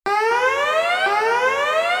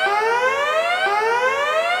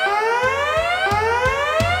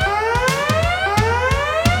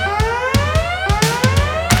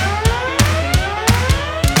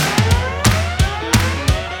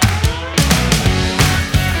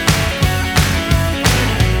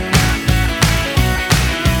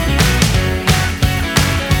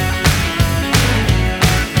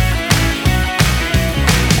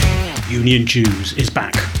Union Jews is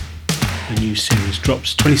back. The new series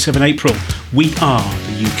drops 27 April. We are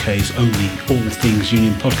the UK's only all things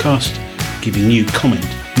union podcast, giving you comment,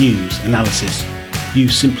 news, analysis you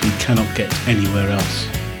simply cannot get anywhere else.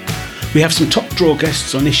 We have some top draw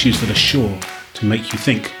guests on issues that are sure to make you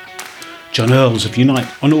think. John Earls of Unite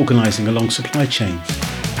on organising along supply chains.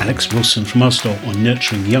 Alex Wilson from Usdaw on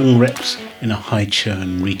nurturing young reps in a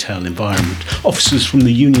high-churn retail environment. Officers from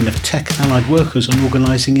the Union of Tech Allied Workers on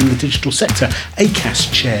organising in the digital sector.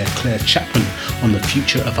 ACAS Chair Claire Chapman on the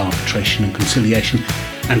future of arbitration and conciliation.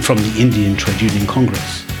 And from the Indian Trade Union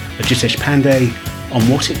Congress, Ajitesh Pandey on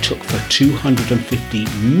what it took for 250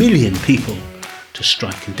 million people to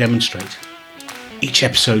strike and demonstrate. Each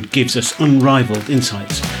episode gives us unrivalled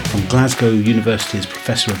insights from Glasgow University's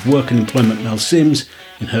Professor of Work and Employment Mel Sims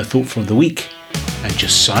in her Thoughtful of the Week, and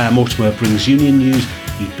Josiah Mortimer brings union news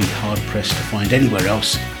you'd be hard-pressed to find anywhere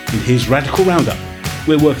else in his Radical Roundup.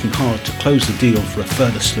 We're working hard to close the deal for a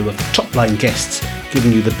further slew of top-line guests,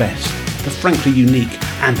 giving you the best, the frankly unique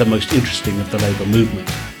and the most interesting of the labour movement.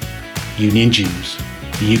 Union Jews,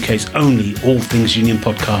 the UK's only all things union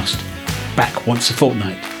podcast, back once a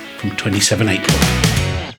fortnight from 27 April.